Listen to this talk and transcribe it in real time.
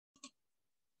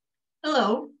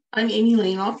Hello, I'm Amy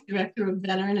Lainoff, Director of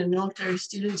Veteran and Military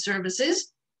Student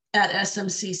Services at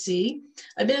SMCC.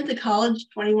 I've been at the college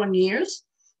 21 years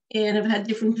and have had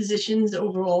different positions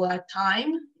over all that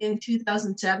time. In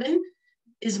 2007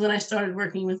 is when I started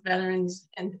working with veterans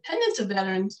and dependents of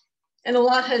veterans, and a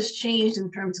lot has changed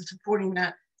in terms of supporting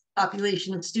that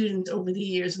population of students over the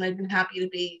years, and I've been happy to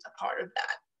be a part of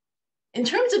that. In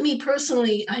terms of me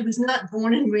personally, I was not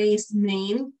born and raised in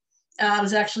Maine. I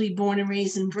was actually born and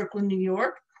raised in Brooklyn, New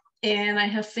York, and I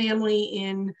have family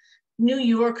in New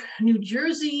York, New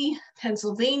Jersey,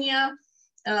 Pennsylvania,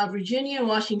 Virginia,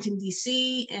 Washington,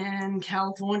 D.C., and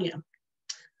California.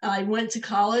 I went to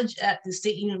college at the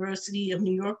State University of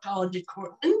New York College at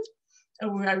Cortland,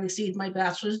 where I received my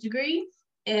bachelor's degree,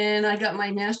 and I got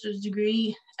my master's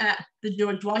degree at the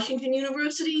George Washington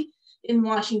University in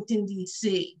Washington,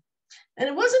 D.C. And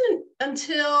it wasn't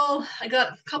until I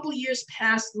got a couple years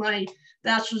past my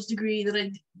bachelor's degree that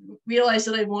I realized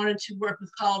that I wanted to work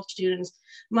with college students.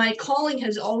 My calling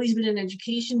has always been in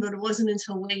education, but it wasn't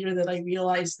until later that I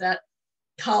realized that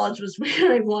college was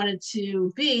where I wanted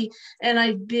to be, and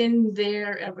I've been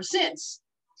there ever since.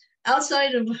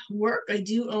 Outside of work, I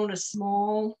do own a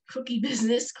small cookie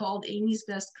business called Amy's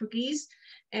Best Cookies.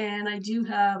 And I do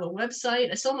have a website.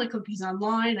 I sell my cookies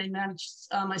online. I manage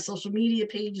my social media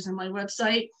pages and my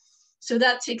website. So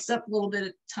that takes up a little bit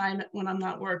of time when I'm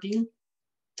not working.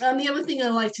 The other thing I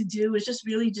like to do is just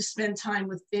really just spend time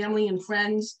with family and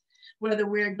friends, whether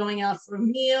we're going out for a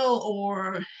meal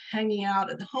or hanging out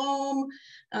at home.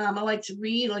 I like to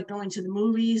read, like going to the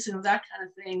movies, that kind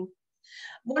of thing.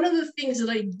 One of the things that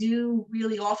I do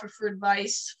really offer for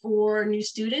advice for new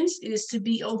students is to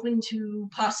be open to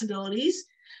possibilities,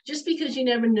 just because you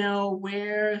never know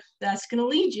where that's going to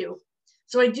lead you.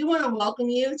 So I do want to welcome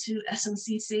you to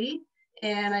SMCC,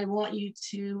 and I want you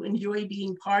to enjoy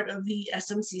being part of the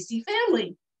SMCC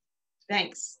family.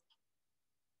 Thanks.